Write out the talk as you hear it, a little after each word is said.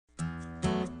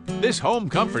This home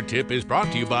comfort tip is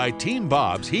brought to you by Team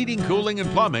Bob's Heating, Cooling, and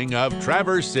Plumbing of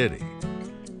Traverse City.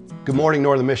 Good morning,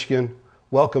 Northern Michigan.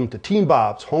 Welcome to Team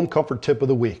Bob's Home Comfort Tip of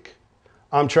the Week.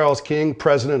 I'm Charles King,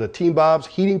 president of Team Bob's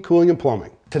Heating, Cooling, and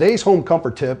Plumbing. Today's home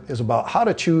comfort tip is about how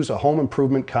to choose a home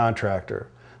improvement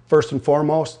contractor. First and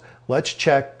foremost, let's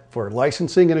check for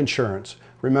licensing and insurance.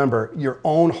 Remember, your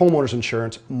own homeowner's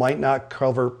insurance might not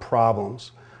cover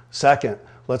problems. Second,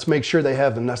 let's make sure they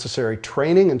have the necessary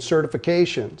training and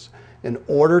certifications. In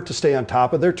order to stay on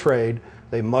top of their trade,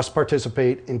 they must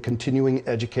participate in continuing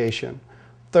education.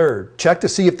 Third, check to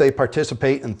see if they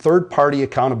participate in third-party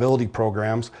accountability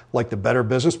programs like the Better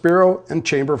Business Bureau and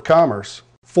Chamber of Commerce.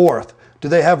 Fourth, do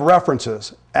they have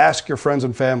references? Ask your friends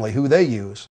and family who they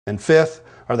use. And fifth,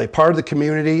 are they part of the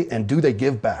community and do they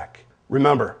give back?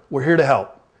 Remember, we're here to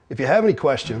help. If you have any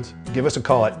questions, give us a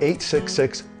call at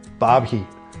 866-BOB-HEAT.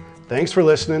 Thanks for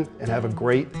listening and have a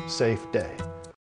great, safe day.